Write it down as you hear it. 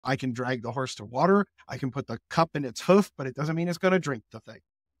I can drag the horse to water. I can put the cup in its hoof, but it doesn't mean it's going to drink the thing.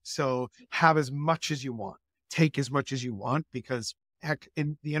 So have as much as you want, take as much as you want, because heck,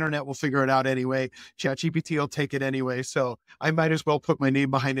 the internet will figure it out anyway. ChatGPT will take it anyway. So I might as well put my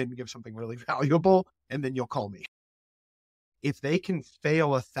name behind it and give something really valuable, and then you'll call me. If they can fail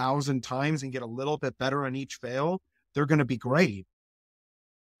 1,000 times and get a little bit better on each fail, they're going to be great.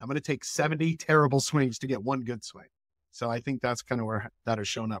 I'm going to take 70 terrible swings to get one good swing. So I think that's kind of where that has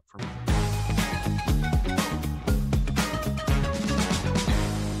shown up for me.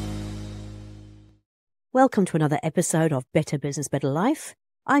 Welcome to another episode of Better Business, Better Life.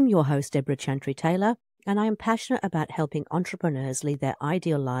 I'm your host, Debra Chantry-Taylor, and I am passionate about helping entrepreneurs lead their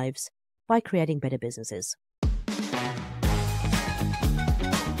ideal lives by creating better businesses.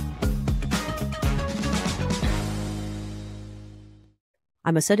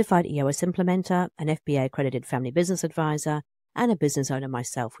 I'm a certified EOS implementer, an FBA-accredited family business advisor, and a business owner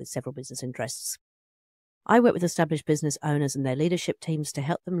myself with several business interests. I work with established business owners and their leadership teams to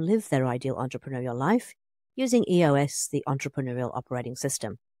help them live their ideal entrepreneurial life using EOS, the Entrepreneurial Operating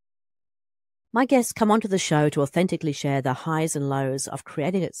System. My guests come onto the show to authentically share the highs and lows of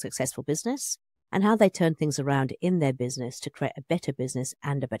creating a successful business and how they turn things around in their business to create a better business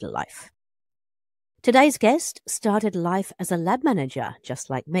and a better life. Today's guest started life as a lab manager,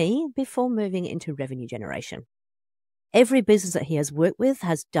 just like me, before moving into revenue generation. Every business that he has worked with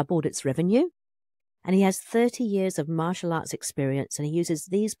has doubled its revenue, and he has 30 years of martial arts experience, and he uses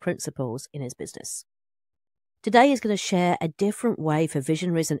these principles in his business. Today, he's going to share a different way for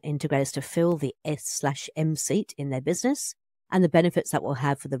visionaries and integrators to fill the S/M seat in their business and the benefits that will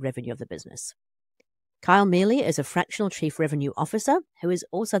have for the revenue of the business. Kyle Mealy is a Fractional Chief Revenue Officer who is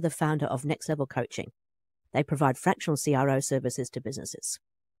also the founder of Next Level Coaching. They provide fractional CRO services to businesses.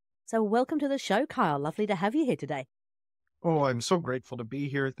 So welcome to the show, Kyle. Lovely to have you here today. Oh, I'm so grateful to be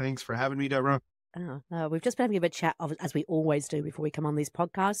here. Thanks for having me, Debra. We've just been having a bit of chat, as we always do before we come on these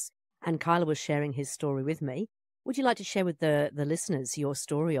podcasts, and Kyle was sharing his story with me. Would you like to share with the listeners your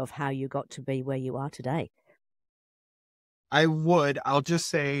story of how you got to be where you are today? I would. I'll just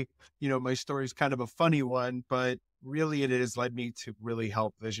say, my story is kind of a funny one, but really it has led me to really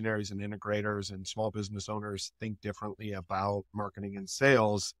help visionaries and integrators and small business owners think differently about marketing and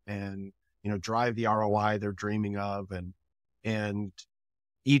sales and, drive the ROI they're dreaming of. And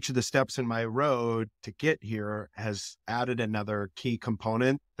each of the steps in my road to get here has added another key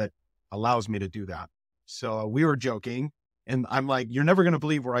component that allows me to do that. So we were joking and I'm like, you're never going to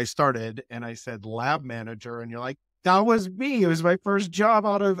believe where I started. And I said, lab manager. And you're like, that was me. It was my first job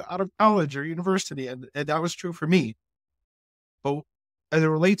out of college or university. And that was true for me. But as it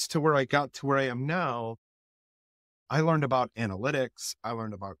relates to where I got to where I am now, I learned about analytics. I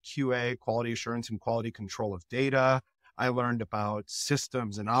learned about QA, quality assurance and quality control of data. I learned about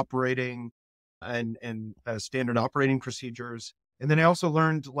systems and operating and standard operating procedures. And then I also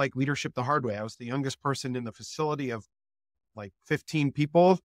learned leadership the hard way. I was the youngest person in the facility of 15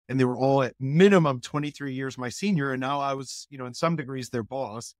 people. And they were all at minimum 23 years my senior. And now I was, in some degrees their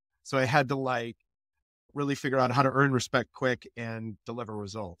boss. So I had to really figure out how to earn respect quick and deliver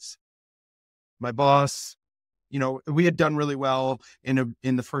results. My boss, we had done really well in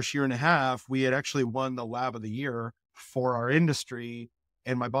the first year and a half. We had actually won the lab of the year for our industry.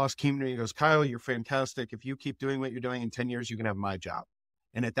 And my boss came to me and goes, Kyle, you're fantastic. If you keep doing what you're doing in 10 years, you can have my job.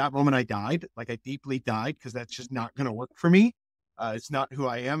 And at that moment I died, I deeply died, because that's just not going to work for me. It's not who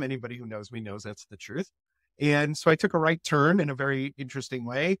I am. Anybody who knows me knows that's the truth. And so I took a right turn in a very interesting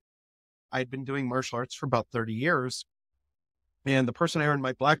way. I'd been doing martial arts for about 30 years. And the person I earned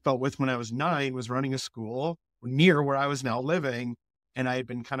my black belt with when I was 9 was running a school near where I was now living. And I had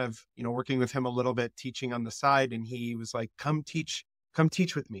been kind of, working with him a little bit, teaching on the side. And he was like, come teach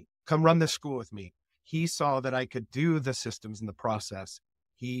with me, come run this school with me. He saw that I could do the systems and the process.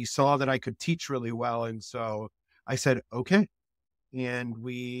 He saw that I could teach really well. And so I said, okay. And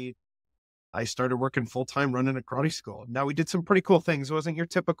I started working full-time running a karate school. Now we did some pretty cool things. It wasn't your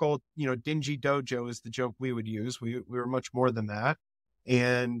typical, dingy dojo is the joke we would use. We were much more than that.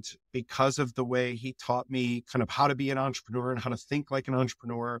 And because of the way he taught me kind of how to be an entrepreneur and how to think like an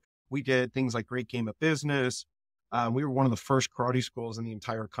entrepreneur, we did things like Great Game of Business. We were one of the first karate schools in the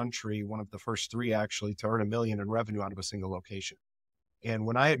entire country, one of the first 3 actually, to earn $1 million in revenue out of a single location. And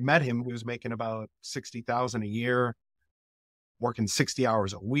when I had met him, he was making about $60,000 a year, working 60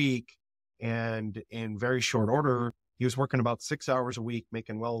 hours a week. And in very short order, he was working about 6 hours a week,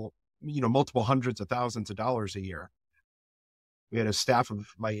 making multiple hundreds of thousands of dollars a year. We had a staff of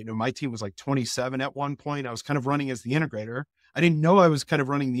my team was 27 at one point. I was kind of running as the integrator. I didn't know I was kind of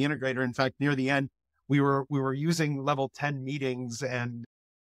running the integrator. In fact, near the end, we were using level 10 meetings and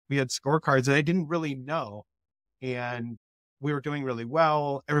we had scorecards that I didn't really know. And we were doing really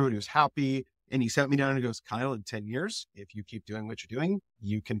well. Everybody was happy. And he sat me down and he goes, Kyle, in 10 years, if you keep doing what you're doing,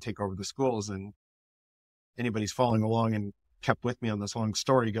 you can take over the schools. And anybody's following along and kept with me on this long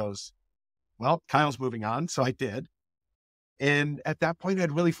story, he goes, well, Kyle's moving on. So I did. And at that point,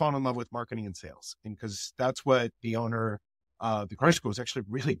 I'd really fallen in love with marketing and sales. And because that's what the owner of the Christ School was actually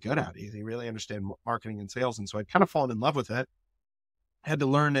really good at. He really understood marketing and sales. And so I'd kind of fallen in love with it. I had to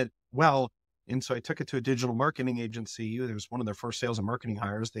learn it well. And so I took it to a digital marketing agency. It was one of their first sales and marketing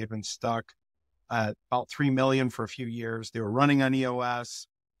hires. They had been stuck at about 3 million for a few years. They were running on EOS.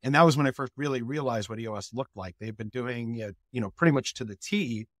 And that was when I first really realized what EOS looked like. They've been doing it, pretty much to the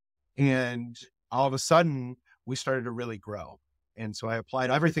T. And all of a sudden we started to really grow. And so I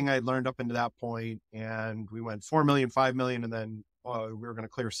applied everything I had learned up into that point, and we went 4 million, 5 million, and then we were going to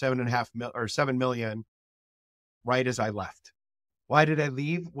clear 7 million right as I left. Why did I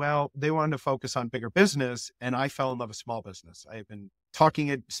leave? Well, they wanted to focus on bigger business, and I fell in love with small business. I had been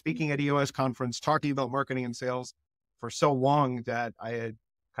speaking at EOS conference, talking about marketing and sales for so long that I had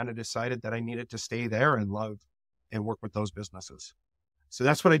kind of decided that I needed to stay there and love and work with those businesses. So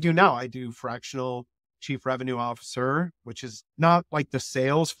that's what I do now. I do Fractional Chief Revenue Officer, which is not like the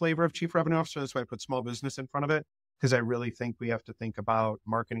sales flavor of Chief Revenue Officer. That's why I put small business in front of it, because I really think we have to think about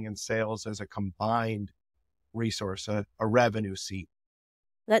marketing and sales as a combined resource, a revenue seat.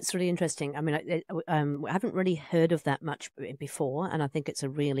 That's really interesting. I mean, I haven't really heard of that much before, and I think it's a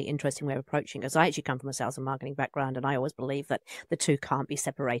really interesting way of approaching it. Because I actually come from a sales and marketing background, and I always believe that the two can't be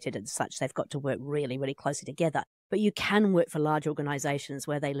separated and such. They've got to work really, really closely together. But you can work for large organizations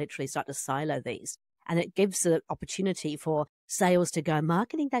where they literally start to silo these. And it gives the opportunity for sales to go,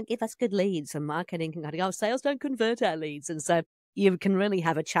 marketing don't give us good leads, and marketing can go, sales don't convert our leads. And so you can really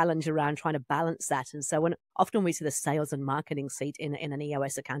have a challenge around trying to balance that. And so often we see the sales and marketing seat in an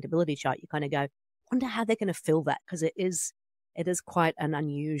EOS accountability chart, you kind of go, wonder how they're going to fill that, because it is quite an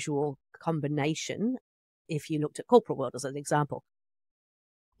unusual combination if you looked at corporate world as an example.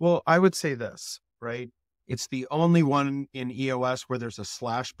 Well, I would say this, right? It's the only one in EOS where there's a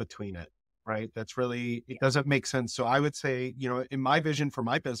slash between it, right? That's really, it doesn't make sense. So I would say, in my vision for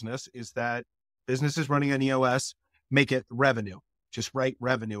my business is that businesses running on EOS, make it revenue, just write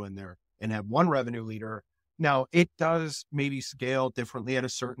revenue in there and have one revenue leader. Now it does maybe scale differently at a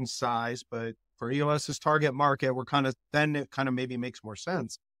certain size, but for EOS's target market, then it kind of maybe makes more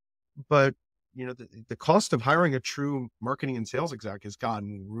sense. But the cost of hiring a true marketing and sales exec has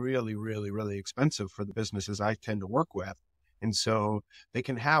gotten really, really, really expensive for the businesses I tend to work with. And so they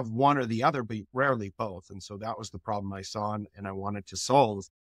can have one or the other, but rarely both. And so that was the problem I saw and I wanted to solve.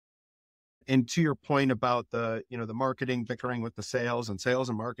 And to your point about the marketing bickering with the sales and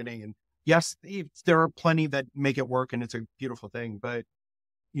marketing, and yes, there are plenty that make it work and it's a beautiful thing. But,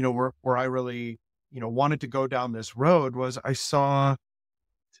 where I really, wanted to go down this road was I saw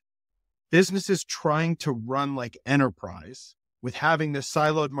businesses trying to run like enterprise with having this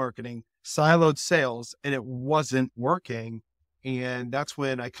siloed marketing, siloed sales, and it wasn't working. And that's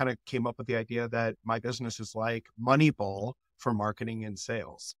when I kind of came up with the idea that my business is like Moneyball for marketing and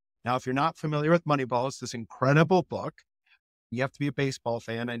sales. Now, if you're not familiar with Moneyball, it's this incredible book. You have to be a baseball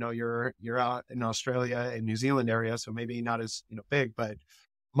fan. I know you're out in Australia and New Zealand area, so maybe not as big, but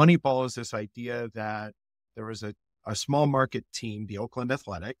Moneyball is this idea that there was a small market team, the Oakland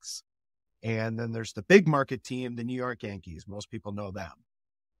Athletics, and then there's the big market team, the New York Yankees. Most people know them.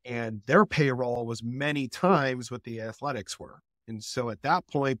 And their payroll was many times what the Athletics were. And so at that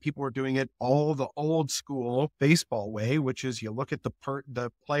point, people were doing it all the old school baseball way, which is you look at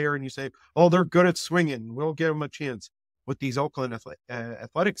the player and you say, oh, they're good at swinging, we'll give them a chance. What these Oakland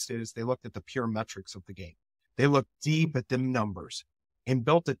Athletics did is they looked at the pure metrics of the game. They looked deep at the numbers and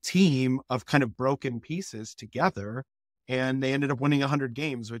built a team of kind of broken pieces together. And they ended up winning 100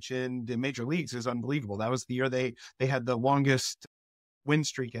 games, which in the major leagues is unbelievable. That was the year they had the longest win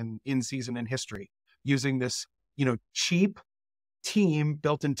streak in season in history, using this, cheap team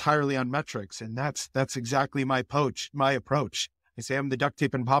built entirely on metrics. And that's exactly my approach. I say I'm the duct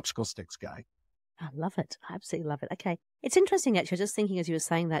tape and popsicle sticks guy. I love it. I absolutely love it. Okay. It's interesting, actually, just thinking as you were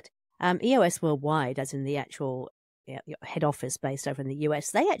saying that EOS worldwide, as in the actual head office based over in the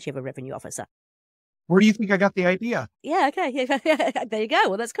US, they actually have a revenue officer. Where do you think I got the idea? Yeah, okay. There you go.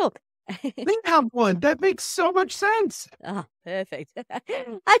 Well, that's cool. They have one. That makes so much sense. Ah, perfect.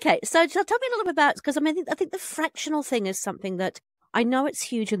 Okay, so tell me a little bit about, because I think the fractional thing is something that I know it's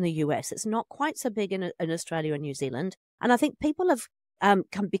huge in the US. It's not quite so big in Australia and New Zealand. And I think people have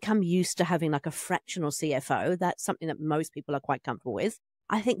become used to having like a fractional CFO. That's something that most people are quite comfortable with.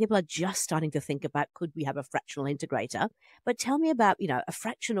 I think people are just starting to think about, could we have a fractional integrator? But tell me about, a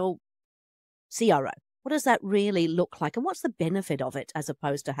fractional CRO. What does that really look like? And what's the benefit of it as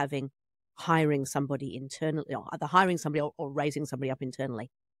opposed to hiring somebody internally, or either hiring somebody or raising somebody up internally?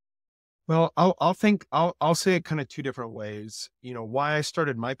 Well, I'll say it kind of two different ways. Why I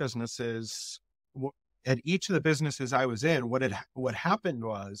started my business is at each of the businesses I was in, what happened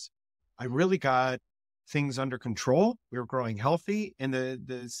was I really got things under control. We were growing healthy, and the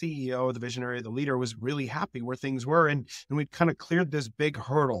CEO, the visionary, the leader was really happy where things were, and we kind of cleared this big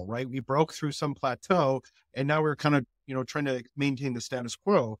hurdle, right? We broke through some plateau, and now we're kind of trying to maintain the status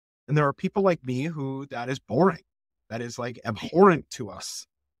quo. And there are people like me who that is boring, that is like abhorrent to us,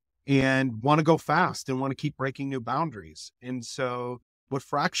 and want to go fast and want to keep breaking new boundaries. And so what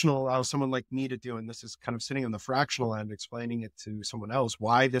fractional allows someone like me to do, and this is kind of sitting on the fractional end, explaining it to someone else,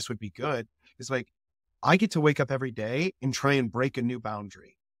 why this would be good, is like, I get to wake up every day and try and break a new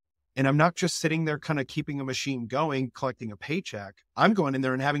boundary. And I'm not just sitting there kind of keeping a machine going, collecting a paycheck. I'm going in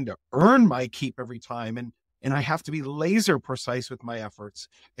there and having to earn my keep every time. And I have to be laser precise with my efforts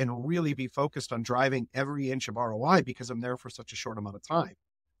and really be focused on driving every inch of ROI because I'm there for such a short amount of time.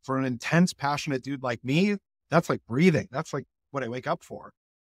 For an intense, passionate dude like me, that's like breathing. That's like what I wake up for.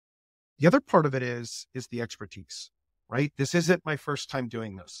 The other part of it is the expertise, right? This isn't my first time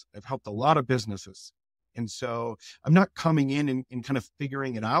doing this. I've helped a lot of businesses. And so I'm not coming in and kind of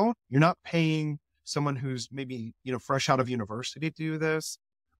figuring it out. You're not paying someone who's maybe, fresh out of university to do this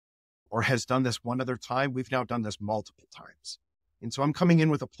or has done this one other time. We've now done this multiple times. And so I'm coming in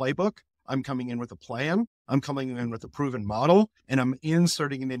with a playbook. I'm coming in with a plan. I'm coming in with a proven model, and I'm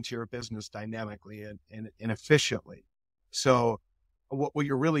inserting it into your business dynamically and efficiently. So what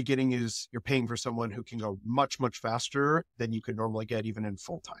you're really getting is you're paying for someone who can go much, much faster than you could normally get even in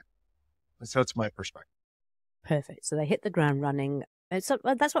full time. And so that's my perspective. Perfect. So they hit the ground running. And so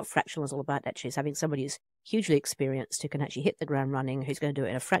that's what fractional is all about, actually, is having somebody who's hugely experienced who can actually hit the ground running, who's going to do it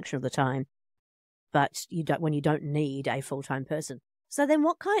in a fraction of the time, but when you don't need a full-time person. So then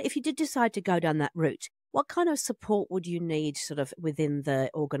if you did decide to go down that route, what kind of support would you need sort of within the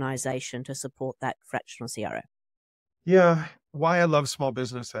organization to support that fractional CRO? Yeah. Why I love small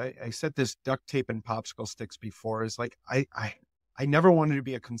business. I said this duct tape and popsicle sticks before is like, I never wanted to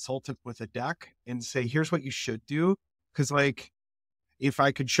be a consultant with a deck and say, here's what you should do. Cause like, if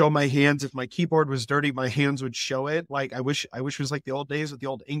I could show my hands, if my keyboard was dirty, my hands would show it. Like, I wish it was like the old days with the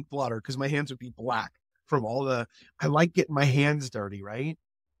old ink blotter. Cause my hands would be black from I like getting my hands dirty. Right.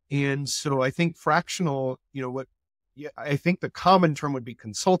 And so I think fractional, I think the common term would be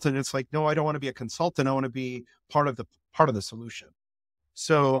consultant. It's like, no, I don't want to be a consultant. I want to be part of the solution.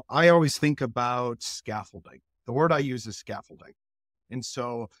 So I always think about scaffolding. The word I use is scaffolding. And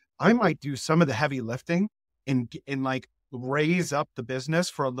so I might do some of the heavy lifting and like raise up the business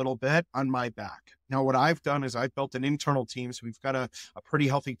for a little bit on my back. Now, what I've done is I've built an internal team. So we've got a pretty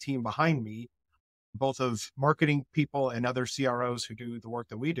healthy team behind me, both of marketing people and other CROs who do the work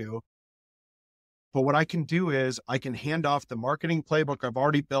that we do. But what I can do is I can hand off the marketing playbook I've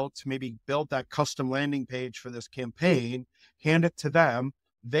already built to maybe build that custom landing page for this campaign, hand it to them.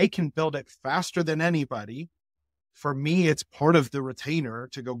 They can build it faster than anybody. For me, it's part of the retainer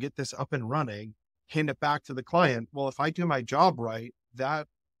to go get this up and running, hand it back to the client. Well, if I do my job right, that,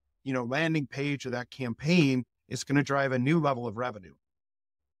 landing page or that campaign is going to drive a new level of revenue.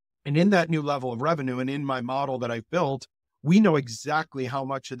 And in that new level of revenue and in my model that I've built, we know exactly how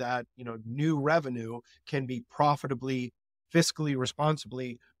much of that, new revenue can be profitably, fiscally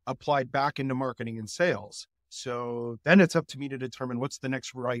responsibly applied back into marketing and sales. So then it's up to me to determine what's the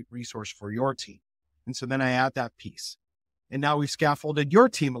next right resource for your team. And so then I add that piece. And now we've scaffolded your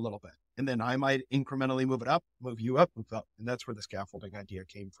team a little bit. And then I might incrementally move it up, move you up, move up. And that's where the scaffolding idea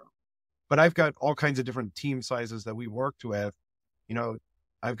came from. But I've got all kinds of different team sizes that we worked with.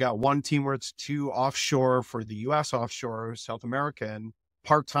 I've got one team where it's 2 offshore for the US offshore, South American,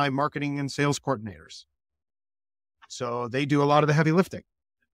 part-time marketing and sales coordinators. So they do a lot of the heavy lifting.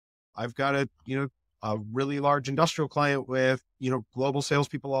 I've got a really large industrial client with, global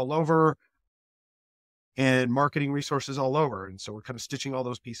salespeople all over and marketing resources all over. And so we're kind of stitching all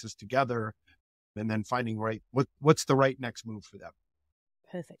those pieces together and then finding what's the right next move for them.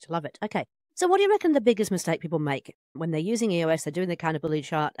 Perfect. Love it. Okay. So what do you reckon the biggest mistake people make when they're using EOS, they're doing the accountability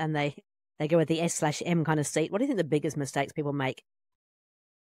chart and they go with the S/M kind of seat? What do you think the biggest mistakes people make?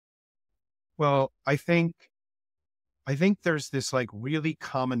 Well, I think there's this like really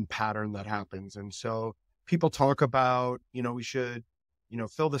common pattern that happens. And so people talk about, we should,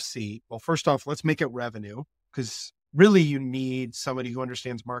 fill the seat. Well, first off, let's make it revenue, because really you need somebody who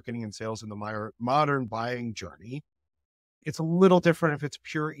understands marketing and sales in the modern buying journey. It's a little different if it's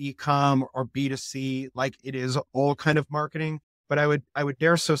pure e-com or B2C, like it is all kind of marketing. But I would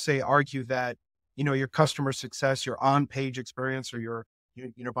dare so say argue that, your customer success, your on-page experience, or your,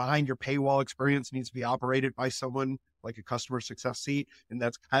 behind your paywall experience needs to be operated by someone like a customer success seat. And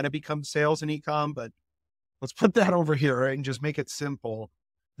that's kind of become sales and e-com, but let's put that over here and just make it simple.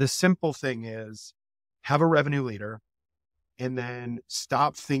 The simple thing is have a revenue leader and then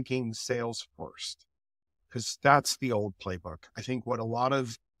stop thinking sales first, because that's the old playbook. I think what a lot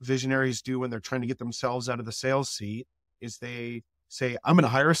of visionaries do when they're trying to get themselves out of the sales seat is they say, I'm going to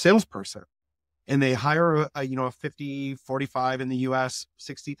hire a salesperson. And they hire a 50, 45 in the US,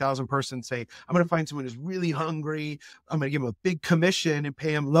 60,000 person, say, I'm going to find someone who's really hungry. I'm going to give him a big commission and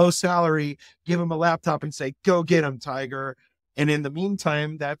pay him low salary, give him a laptop and say, go get him, Tiger. And in the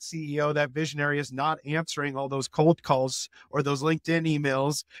meantime, that CEO, that visionary is not answering all those cold calls or those LinkedIn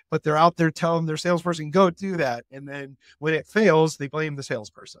emails, but they're out there telling their salesperson, go do that. And then when it fails, they blame the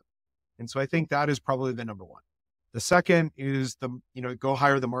salesperson. And so I think that is probably the number one. The second is go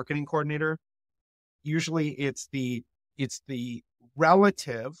hire the marketing coordinator. Usually it's the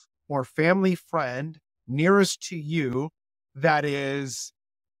relative or family friend nearest to you that is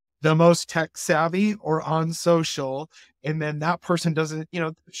the most tech savvy or on social. And then that person doesn't,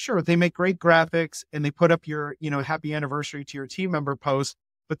 sure, they make great graphics and they put up your, happy anniversary to your team member post,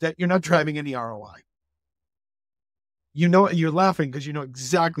 but that you're not driving any ROI. You're laughing because you know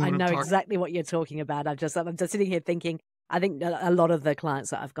exactly what I I'm know talking exactly what you're talking about. I'm just sitting here thinking, I think a lot of the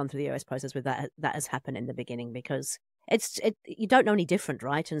clients that I've gone through the EOS process with, that has happened in the beginning, because you don't know any different,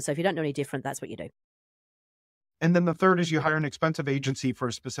 right? And so if you don't know any different, that's what you do. And then the third is you hire an expensive agency for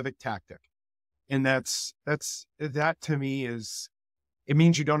a specific tactic. And that to me it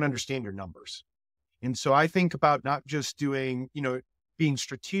means you don't understand your numbers. And so I think about not just doing, being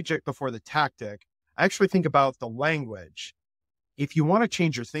strategic before the tactic. I actually think about the language. If you want to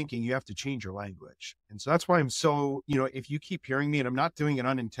change your thinking, you have to change your language. And so that's why I'm so, if you keep hearing me, and I'm not doing it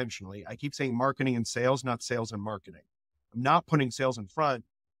unintentionally, I keep saying marketing and sales, not sales and marketing. I'm not putting sales in front.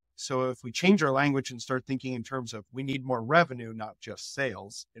 So if we change our language and start thinking in terms of we need more revenue, not just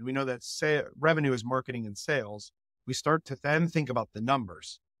sales, and we know that revenue is marketing and sales, we start to then think about the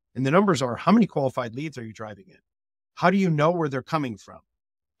numbers. And the numbers are, how many qualified leads are you driving in? How do you know where they're coming from?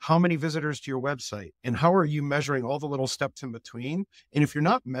 How many visitors to your website? And how are you measuring all the little steps in between? And if you're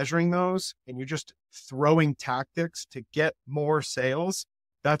not measuring those and you're just throwing tactics to get more sales,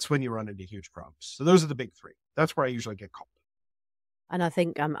 that's when you run into huge problems. So those are the big three. That's where I usually get called. And I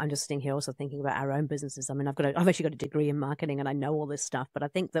think I'm just sitting here also thinking about our own businesses. I mean, I've actually got a degree in marketing and I know all this stuff, but I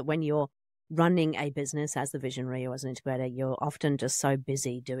think that when you're running a business as the visionary or as an integrator, you're often just so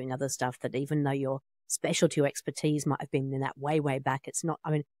busy doing other stuff that even though your specialty or expertise might have been in that way back, it's not,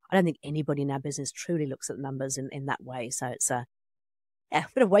 I mean, I don't think anybody in our business truly looks at the numbers in that way. So it's a bit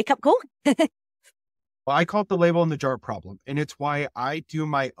of a wake up call. Well, I call it the label in the jar problem. And it's why I do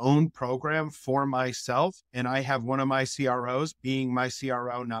my own program for myself. And I have one of my CROs being my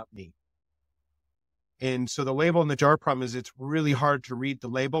CRO, not me. And so the label in the jar problem is it's really hard to read the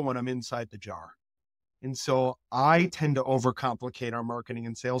label when I'm inside the jar. And so I tend to overcomplicate our marketing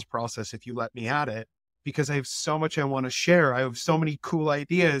and sales process if you let me at it, because I have so much I want to share. I have so many cool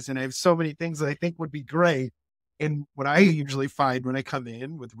ideas and I have so many things that I think would be great. And what I usually find when I come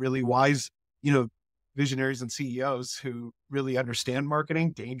in with really wise, visionaries and CEOs who really understand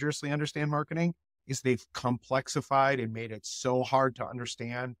marketing, dangerously understand marketing, is they've complexified and made it so hard to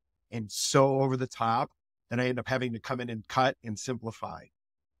understand and so over the top that I end up having to come in and cut and simplify.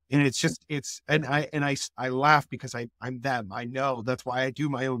 And I laugh because I'm them. I know that's why I do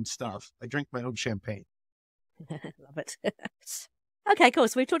my own stuff. I drink my own champagne. Love it. Okay, cool.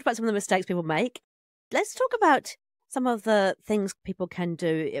 So we've talked about some of the mistakes people make. Let's talk about some of the things people can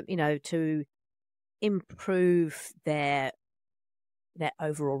do, to improve their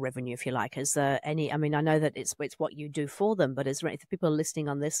overall revenue, if you like. Is there any, I mean, I know that it's what you do for them, but is there, if people are listening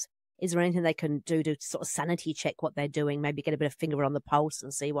on this, is there anything they can do to sort of sanity check what they're doing, maybe get a bit of finger on the pulse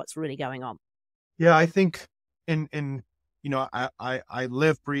and see what's really going on? Yeah, I think I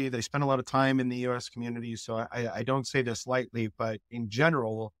live, breathe, I spend a lot of time in the EOS community. So I don't say this lightly, but in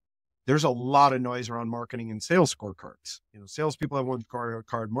general, there's a lot of noise around marketing and sales scorecards. Salespeople have one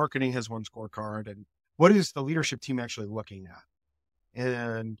scorecard, marketing has one scorecard, and what is the leadership team actually looking at?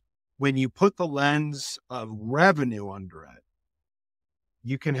 And when you put the lens of revenue under it,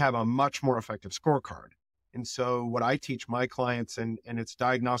 you can have a much more effective scorecard. And so what I teach my clients, and it's a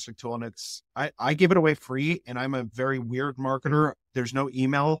diagnostic tool, and I give it away free, and I'm a very weird marketer. There's no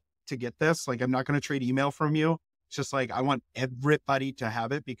email to get this. Like, I'm not going to trade email from you. It's just like, I want everybody to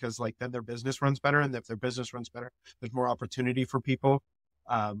have it because like then their business runs better. And if their business runs better, there's more opportunity for people.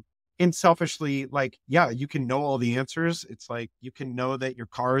 And selfishly, like, yeah, you can know all the answers. It's like, you can know that your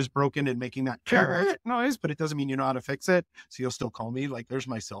car is broken and making that noise, but it doesn't mean you know how to fix it. So you'll still call me. Like, there's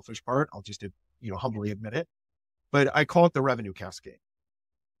my selfish part. I'll just, humbly admit it, but I call it the revenue cascade.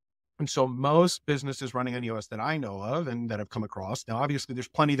 And so most businesses running on EOS that I know of and that I've come across, now, obviously there's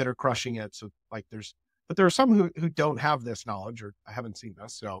plenty that are crushing it. So like but there are some who don't have this knowledge, or I haven't seen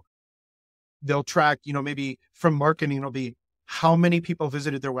this. So they'll track, maybe from marketing, it'll be how many people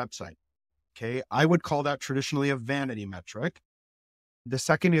visited their website. Okay. I would call that traditionally a vanity metric. The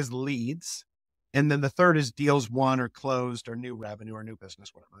second is leads. And then the third is deals won or closed or new revenue or new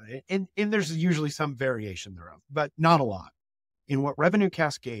business, whatever. And there's usually some variation thereof, but not a lot. And what Revenue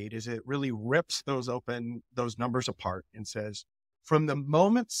Cascade is, it really rips those numbers apart and says, from the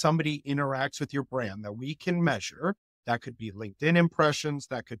moment somebody interacts with your brand that we can measure, that could be LinkedIn impressions,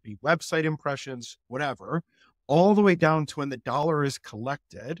 that could be website impressions, whatever, all the way down to when the dollar is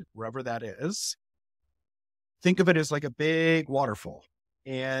collected, wherever that is. Think of it as like a big waterfall.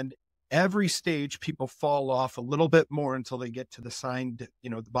 And every stage, people fall off a little bit more until they get to the signed,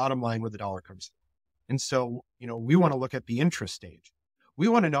 the bottom line where the dollar comes in. And so, we want to look at the interest stage. We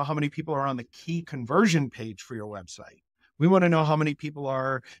want to know how many people are on the key conversion page for your website. We want to know how many people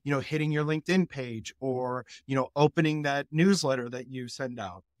are, hitting your LinkedIn page or, opening that newsletter that you send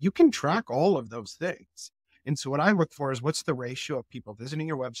out. You can track all of those things. And so what I look for is, what's the ratio of people visiting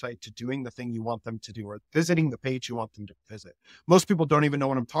your website to doing the thing you want them to do, or visiting the page you want them to visit. Most people don't even know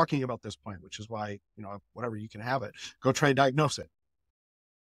what I'm talking about at this point, which is why, whatever, you can have it, go try and diagnose it.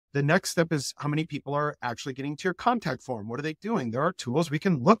 The next step is how many people are actually getting to your contact form. What are they doing? There are tools we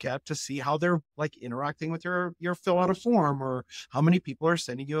can look at to see how they're like interacting with your fill out a form, or how many people are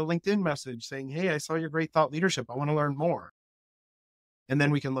sending you a LinkedIn message saying, hey, I saw your great thought leadership. I want to learn more. And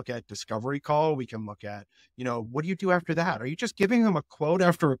then we can look at discovery call. We can look at, what do you do after that? Are you just giving them a quote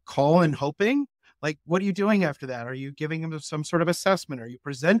after a call and hoping? Like, what are you doing after that? Are you giving them some sort of assessment? Are you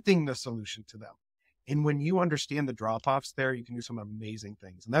presenting the solution to them? And when you understand the drop-offs there, you can do some amazing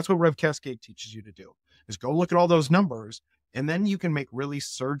things. And that's what Rev Cascade teaches you to do, is go look at all those numbers, and then you can make really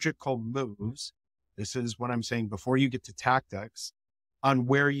surgical moves. This is what I'm saying before you get to tactics on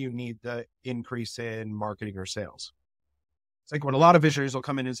where you need the increase in marketing or sales. It's like when a lot of visionaries will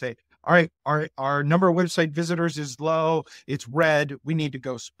come in and say, all right, our number of website visitors is low. It's red. We need to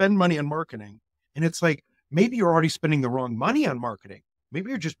go spend money on marketing. And it's like, maybe you're already spending the wrong money on marketing. Maybe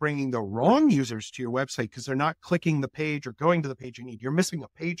you're just bringing the wrong users to your website because they're not clicking the page or going to the page you need. You're missing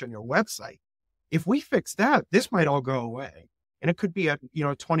a page on your website. If we fix that, this might all go away. And it could be a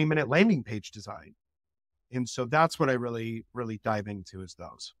 20-minute landing page design. And so that's what I really, really dive into, is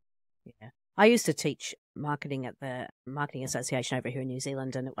those. Yeah. I used to teach marketing at the Marketing Association over here in New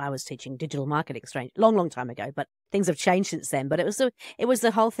Zealand, and I was teaching digital marketing long time ago, but things have changed since then. But it was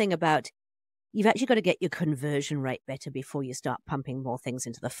the whole thing about, you've actually got to get your conversion rate better before you start pumping more things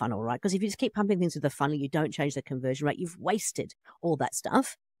into the funnel, right? Because if you just keep pumping things into the funnel, you don't change the conversion rate, you've wasted all that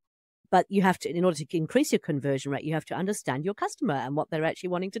stuff. But you have to, in order to increase your conversion rate, you have to understand your customer and what they're actually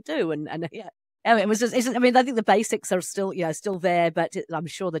wanting to do. And yeah, it was just, I think the basics are still, still there, but I'm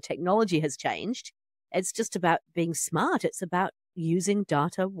sure the technology has changed. It's just about being smart. It's about using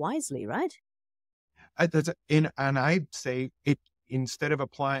data wisely, right? And I'd say it, instead of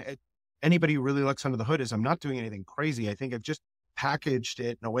applying it, anybody who really looks under the hood, is I'm not doing anything crazy. I think I've just packaged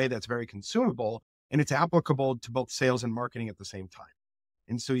it in a way that's very consumable, and it's applicable to both sales and marketing at the same time.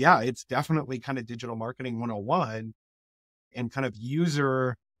 And so, yeah, it's definitely kind of digital marketing 101 and kind of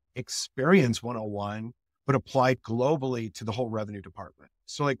user experience 101, but applied globally to the whole revenue department.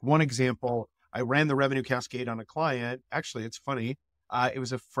 So like one example, I ran the revenue cascade on a client. Actually, it's funny. It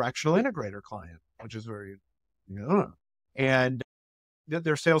was a fractional integrator client, which is very, and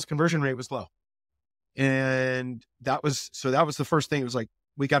their sales conversion rate was low. And that was the first thing. It was like,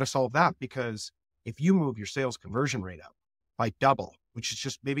 we got to solve that, because if you move your sales conversion rate up by double, which is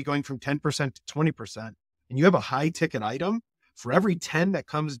just maybe going from 10% to 20%, and you have a high ticket item, for every 10 that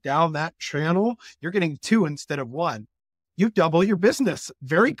comes down that channel, you're getting 2 instead of 1. You double your business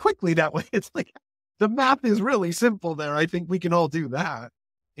very quickly that way. It's like, the math is really simple there. I think we can all do that.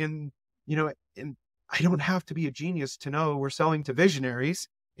 And, and I don't have to be a genius to know we're selling to visionaries.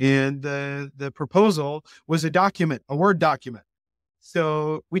 And the proposal was a Word document.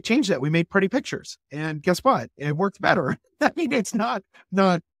 So we changed that. We made pretty pictures, and guess what? It worked better. I mean, it's not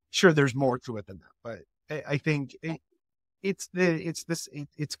sure there's more to it than that, but I think it's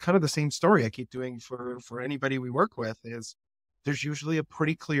kind of the same story I keep doing for anybody we work with. Is there's usually a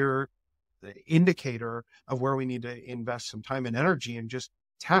pretty clear the indicator of where we need to invest some time and energy and just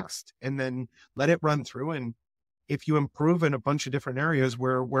test and then let it run through. And if you improve in a bunch of different areas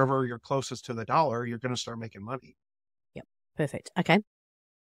wherever you're closest to the dollar, you're going to start making money. Yep. Perfect. Okay.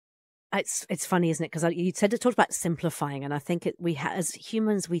 It's funny, isn't it? Because you talked about simplifying, and I think as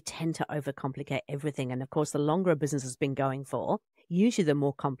humans, we tend to overcomplicate everything. And of course, the longer a business has been going for, usually the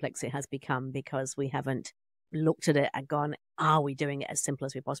more complex it has become because we haven't looked at it and gone, are we doing it as simple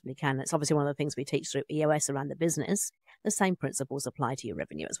as we possibly can? It's obviously one of the things we teach through EOS around the business. The same principles apply to your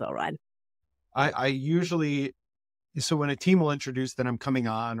revenue as well, right? I usually, so when a team will introduce that I'm coming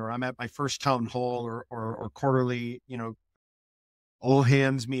on, or I'm at my first town hall or quarterly, all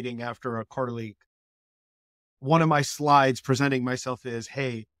hands meeting after a quarterly, one of my slides presenting myself is,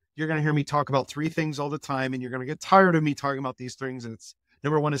 hey, you're going to hear me talk about 3 things all the time, and you're going to get tired of me talking about these things. And it's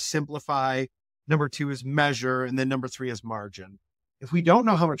number 1 is simplify. Number 2 is measure. And then number 3 is margin. If we don't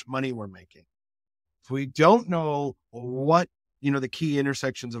know how much money we're making, if we don't know what, the key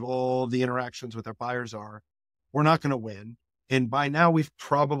intersections of all the interactions with our buyers are, we're not going to win. And by now we've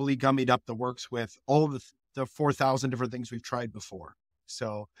probably gummied up the works with all the 4,000 different things we've tried before.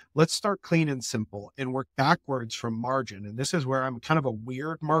 So let's start clean and simple and work backwards from margin. And this is where I'm kind of a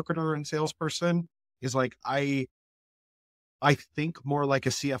weird marketer and salesperson, is like, I think more like a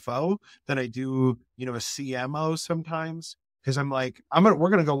CFO than I do, a CMO sometimes. Cause I'm like, we're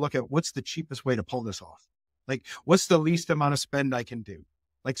going to go look at what's the cheapest way to pull this off. Like, what's the least amount of spend I can do?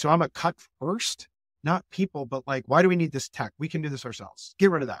 Like, so I'm a cut first, not people, but like, why do we need this tech? We can do this ourselves.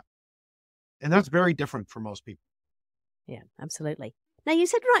 Get rid of that. And that's very different for most people. Yeah, absolutely. Now, you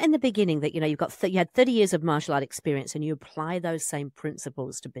said right in the beginning that, you had 30 years of martial art experience and you apply those same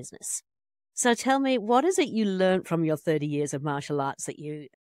principles to business. So tell me, what is it you learned from your 30 years of martial arts that you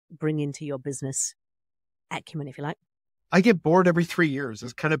bring into your business acumen, if you like? I get bored every 3 years.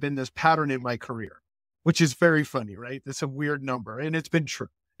 It's kind of been this pattern in my career, which is very funny, right? It's a weird number, and it's been true.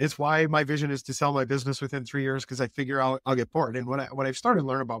 It's why my vision is to sell my business within 3 years, because I figure I'll get bored. And what I've started to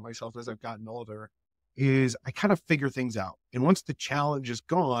learn about myself as I've gotten older is I kind of figure things out. And once the challenge is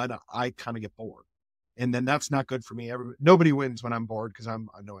gone, I kind of get bored. And then that's not good for me. Nobody wins when I'm bored because I'm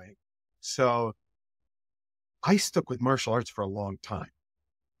annoying. So I stuck with martial arts for a long time.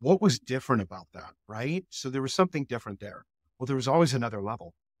 What was different about that, right? So there was something different there. Well, there was always another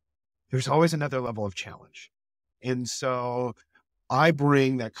level. There's always another level of challenge. And so I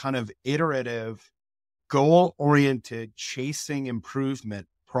bring that kind of iterative, goal-oriented, chasing improvement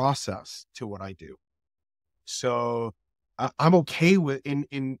process to what I do. So I'm okay with,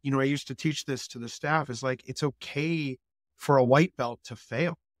 I used to teach this to the staff, is like, it's okay for a white belt to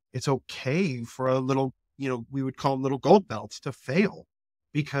fail. It's okay for a little, we would call them little gold belts to fail,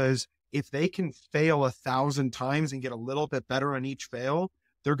 because if they can fail 1,000 times and get a little bit better on each fail,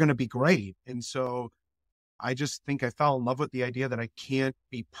 they're going to be great. And so I just think I fell in love with the idea that I can't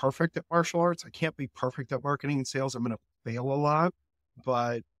be perfect at martial arts. I can't be perfect at marketing and sales. I'm going to fail a lot,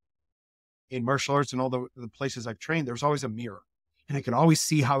 but in martial arts and all the places I've trained, there's always a mirror, and I could always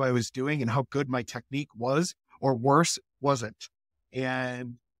see how I was doing and how good my technique was, or worse, wasn't.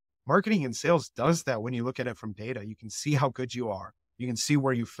 And marketing and sales does that. When you look at it from data, you can see how good you are. You can see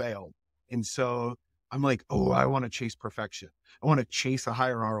where you failed. And so I'm like, oh, I want to chase perfection. I want to chase a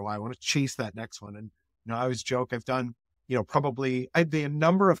higher ROI. I want to chase that next one. And, I always joke, I've done, probably the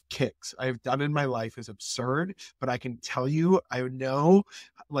number of kicks I've done in my life is absurd, but I can tell you, I know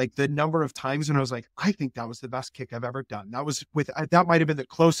like the number of times when I was like, I think that was the best kick I've ever done. That might've been the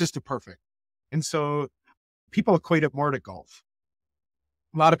closest to perfect. And so people equate it more to golf.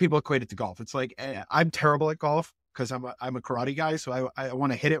 A lot of people equate it to golf. It's like, I'm terrible at golf because I'm a karate guy. So I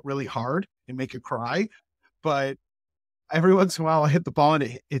want to hit it really hard and make it cry. But every once in a while I hit the ball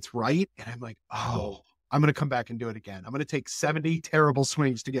and it's right. And I'm like, oh, I'm going to come back and do it again. I'm going to take 70 terrible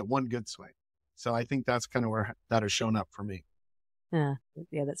swings to get one good swing. So I think that's kind of where that has shown up for me. Yeah,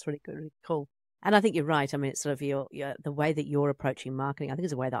 that's really good, really cool. And I think you're right. I mean, it's sort of the way that you're approaching marketing. I think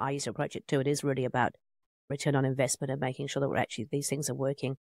it's the way that I used to approach it too. It is really about return on investment and making sure that these things are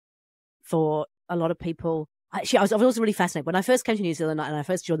working for a lot of people. Actually, I was also really fascinated when I first came to New Zealand and I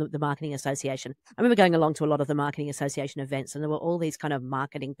first joined the Marketing Association. I remember going along to a lot of the Marketing Association events, and there were all these kind of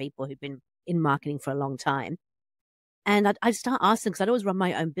marketing people who'd been in marketing for a long time. And I'd start asking, because I'd always run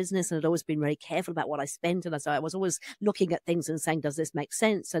my own business and I'd always been very careful about what I spent. And so I was always looking at things and saying, does this make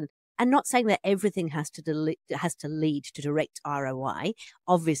sense? And not saying that everything has to lead to direct ROI.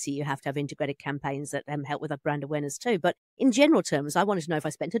 Obviously, you have to have integrated campaigns that help with brand awareness too. But in general terms, I wanted to know, if I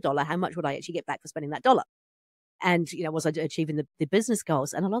spent $1, how much would I actually get back for spending that dollar? And, was I achieving the business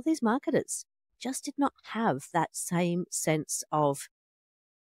goals? And a lot of these marketers just did not have that same sense of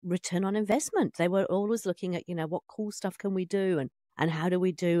return on investment. They were always looking at, what cool stuff can we do, and how do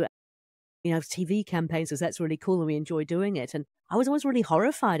we do, TV campaigns, because that's really cool and we enjoy doing it. And I was always really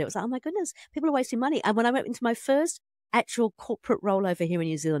horrified. It was like, oh my goodness, people are wasting money. And when I went into my first actual corporate role over here in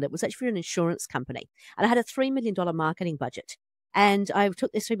New Zealand, it was actually for an insurance company. And I had a $3 million marketing budget. And I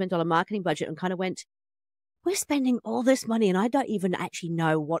took this $3 million marketing budget and kind of went, we're spending all this money and I don't even actually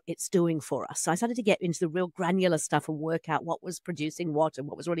know what it's doing for us. So I started to get into the real granular stuff and work out what was producing what and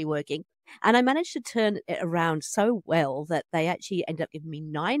what was really working. And I managed to turn it around so well that they actually ended up giving me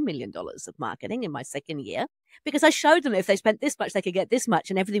 $9 million of marketing in my second year, because I showed them if they spent this much, they could get this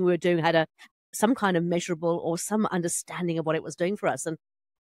much. And everything we were doing had some kind of measurable or some understanding of what it was doing for us. And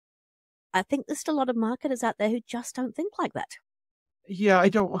I think there's still a lot of marketers out there who just don't think like that. Yeah,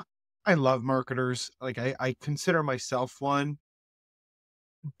 I love marketers. Like I consider myself one,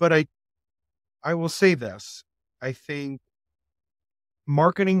 but I will say this. I think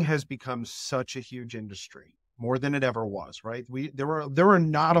marketing has become such a huge industry, more than it ever was, right? There were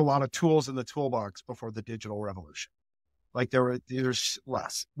not a lot of tools in the toolbox before the digital revolution. Like there's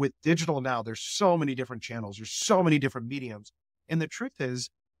less. With digital now, there's so many different channels, there's so many different mediums. And the truth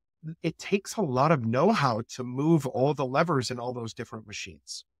is, it takes a lot of know-how to move all the levers in all those different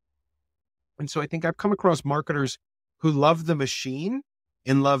machines. And so I think I've come across marketers who love the machine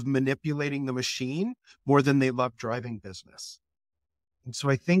and love manipulating the machine more than they love driving business. And so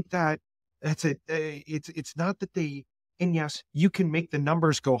I think that it's not that and yes, you can make the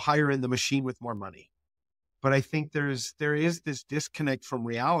numbers go higher in the machine with more money. But I think there is this disconnect from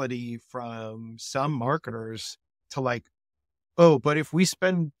reality from some marketers to like, oh, but if we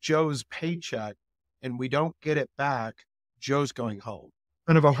spend Joe's paycheck and we don't get it back, Joe's going home.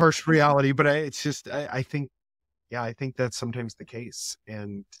 Kind of a harsh reality, but it's just, I think that's sometimes the case.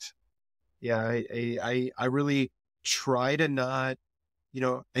 And yeah, I really try to not,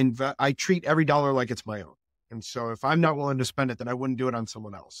 I treat every dollar like it's my own. And so if I'm not willing to spend it, then I wouldn't do it on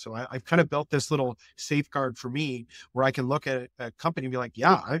someone else. So I've kind of built this little safeguard for me where I can look at a company and be like,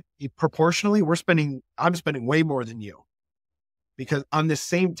 yeah, proportionally, I'm spending way more than you. Because on this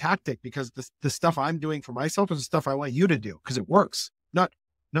same tactic, because the stuff I'm doing for myself is the stuff I want you to do because it works.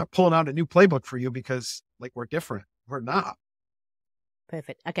 Not pulling out a new playbook for you because like we're different. We're not.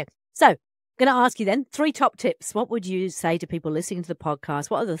 Perfect. Okay. So I'm going to ask you then 3 top tips. What would you say to people listening to the podcast?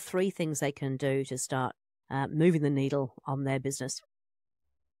 What are the 3 things they can do to start moving the needle on their business?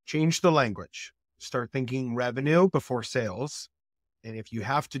 Change the language. Start thinking revenue before sales. And if you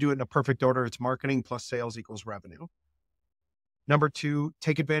have to do it in a perfect order, it's marketing plus sales equals revenue. Number 2,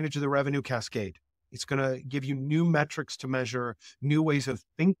 take advantage of the revenue cascade. It's going to give you new metrics to measure, new ways of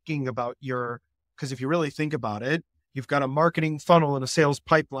thinking about because if you really think about it, you've got a marketing funnel and a sales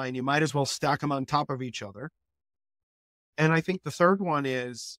pipeline. You might as well stack them on top of each other. And I think the third one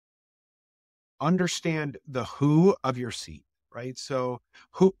is understand the who of your seat, right? So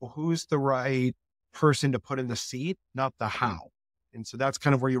who's the right person to put in the seat, not the how. And so that's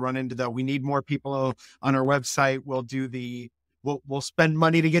kind of where you run into we need more people on our website. We'll spend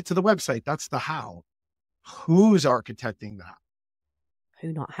money to get to the website. That's the how. Who's architecting that?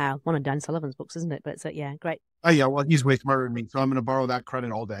 Who, not how. One of Dan Sullivan's books, isn't it? But so, yeah, great. Oh yeah, well, he's way smarter than me, so I'm going to borrow that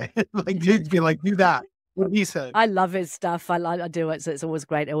credit all day. Be like, do that. What he said. I love his stuff. I do it, so it's always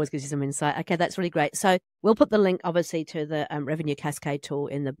great. It always gives you some insight. Okay, that's really great. So we'll put the link, obviously, to the Revenue Cascade tool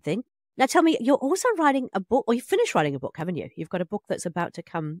in the thing. Now, tell me, you're also writing a book, or you finished writing a book, haven't you? You've got a book that's about to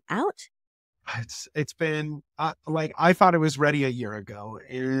come out. It's been I thought it was ready a year ago,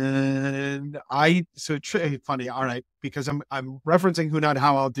 and funny. All right, because I'm referencing who, not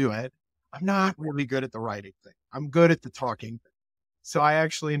how I'll do it. I'm not really good at the writing thing. I'm good at the talking. So I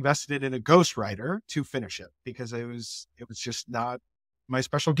actually invested in a ghostwriter to finish it because it was just not my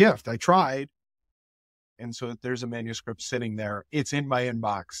special gift. I tried, and so there's a manuscript sitting there. It's in my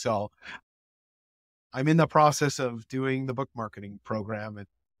inbox. So I'm in the process of doing the book marketing program, and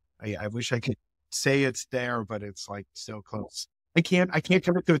I wish I could say it's there, but it's like so close. I can't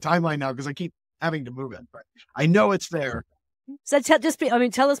commit to a timeline now because I keep having to move it, but I know it's there. So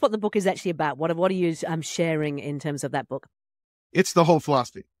tell us what the book is actually about. What are you sharing in terms of that book? It's the whole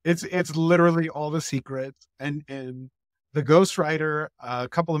philosophy. It's literally all the secrets. And the ghostwriter, a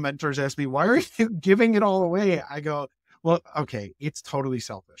couple of mentors asked me, why are you giving it all away? I go, well, okay, it's totally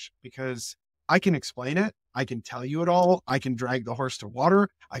selfish because I can explain it. I can tell you it all. I can drag the horse to water.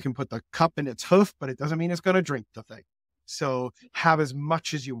 I can put the cup in its hoof, but it doesn't mean it's going to drink the thing. So have as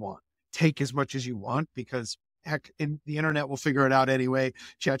much as you want, take as much as you want, because heck, the internet will figure it out anyway.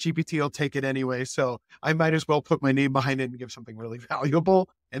 ChatGPT will take it anyway. So I might as well put my name behind it and give something really valuable,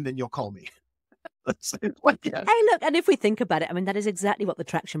 and then you'll call me. Yeah. Hey, look, and if we think about it, I mean, that is exactly what the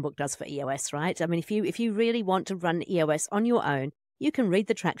Traction book does for EOS, right? I mean, if you really want to run EOS on your own, you can read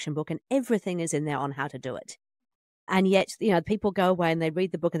the Traction book and everything is in there on how to do it. And yet, people go away and they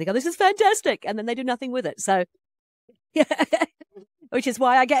read the book and they go, this is fantastic. And then they do nothing with it. So, yeah, which is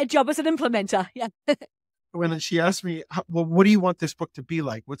why I get a job as an implementer. Yeah. When she asked me, well, what do you want this book to be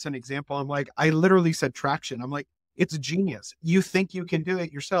like? What's an example? I'm like, I literally said traction. I'm like, it's genius. You think you can do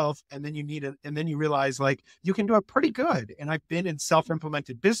it yourself, and then you need it, and then you realize like you can do it pretty good. And I've been in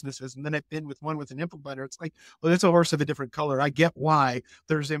self-implemented businesses, and then I've been with one with an implementer. It's like, well, it's a horse of a different color. I get why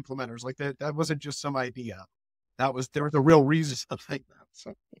there's implementers like that. That wasn't just some idea. There was a real reason to think that.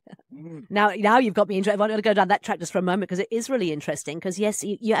 So. Now you've got me interested. I want to go down that track just for a moment because it is really interesting. Because yes,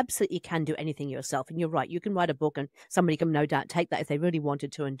 you absolutely can do anything yourself, and you're right. You can write a book, and somebody can no doubt take that if they really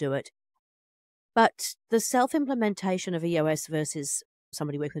wanted to and do it. But the self-implementation of EOS versus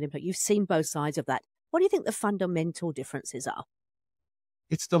somebody working with implement, you've seen both sides of that. What do you think the fundamental differences are?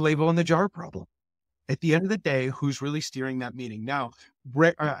 It's the label in the jar problem. At the end of the day, who's really steering that meeting? Now,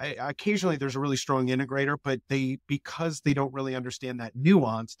 occasionally there's a really strong integrator, but because they don't really understand that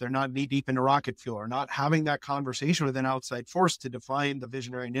nuance, they're not knee deep into rocket fuel or not having that conversation with an outside force to define the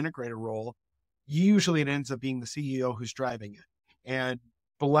visionary and integrator role. Usually it ends up being the CEO who's driving it. And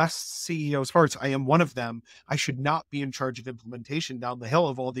bless CEOs' hearts, I am one of them. I should not be in charge of implementation down the hill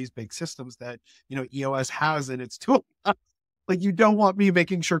of all these big systems that, EOS has in its tool. Like, you don't want me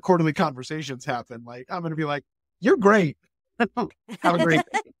making sure quarterly conversations happen. Like, I'm going to be like, you're great. Have a great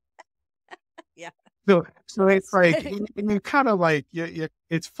day. Yeah. So it's like, and you kind of like,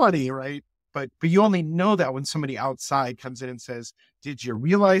 it's funny, right? But you only know that when somebody outside comes in and says, did you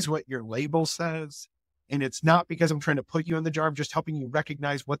realize what your label says? And it's not because I'm trying to put you in the jar. I'm just helping you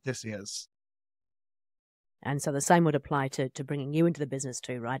recognize what this is. And so the same would apply to bringing you into the business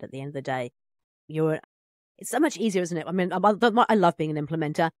too, right? At the end of the day, it's so much easier, isn't it? I mean, I love being an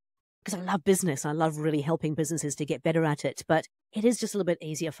implementer because I love business. I love really helping businesses to get better at it. But it is just a little bit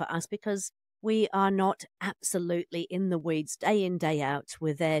easier for us because we are not absolutely in the weeds day in, day out.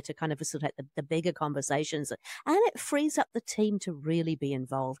 We're there to kind of facilitate the bigger conversations. And it frees up the team to really be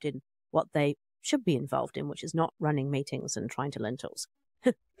involved in what they should be involved in, which is not running meetings and trying to learn tools.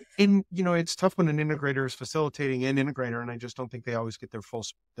 And, it's tough when an integrator is facilitating an integrator, and I just don't think they always get their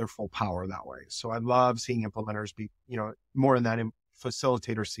full power that way. So I love seeing implementers be, more in that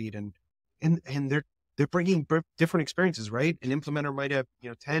facilitator seat, and they're bringing different experiences, right? An implementer might have,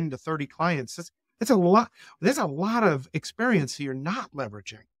 10 to 30 clients. That's a lot. There's a lot of experience you're not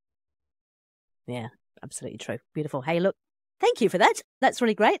leveraging. Yeah, absolutely true. Beautiful. Hey, look, thank you for that. That's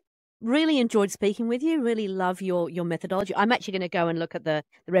really great. Really enjoyed speaking with you. Really love your methodology. I'm actually going to go and look at the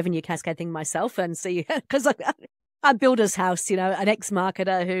revenue cascade thing myself and see, because I'm Builder's House, an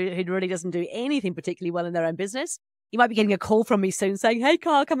ex-marketer who really doesn't do anything particularly well in their own business. You might be getting a call from me soon saying, hey,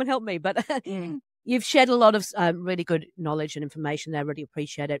 Kyle, come and help me. But you've shared a lot of really good knowledge and information there. Really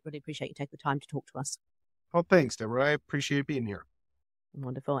appreciate it. Really appreciate you taking the time to talk to us. Well, thanks, Debra. I appreciate being here.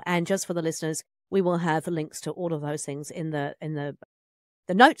 Wonderful. And just for the listeners, we will have links to all of those things in the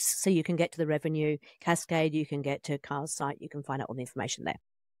notes, so you can get to the revenue cascade, you can get to Kyle's site, you can find out all the information there.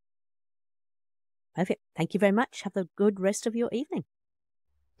 Perfect. Thank you very much. Have a good rest of your evening.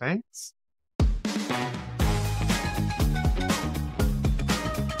 Thanks.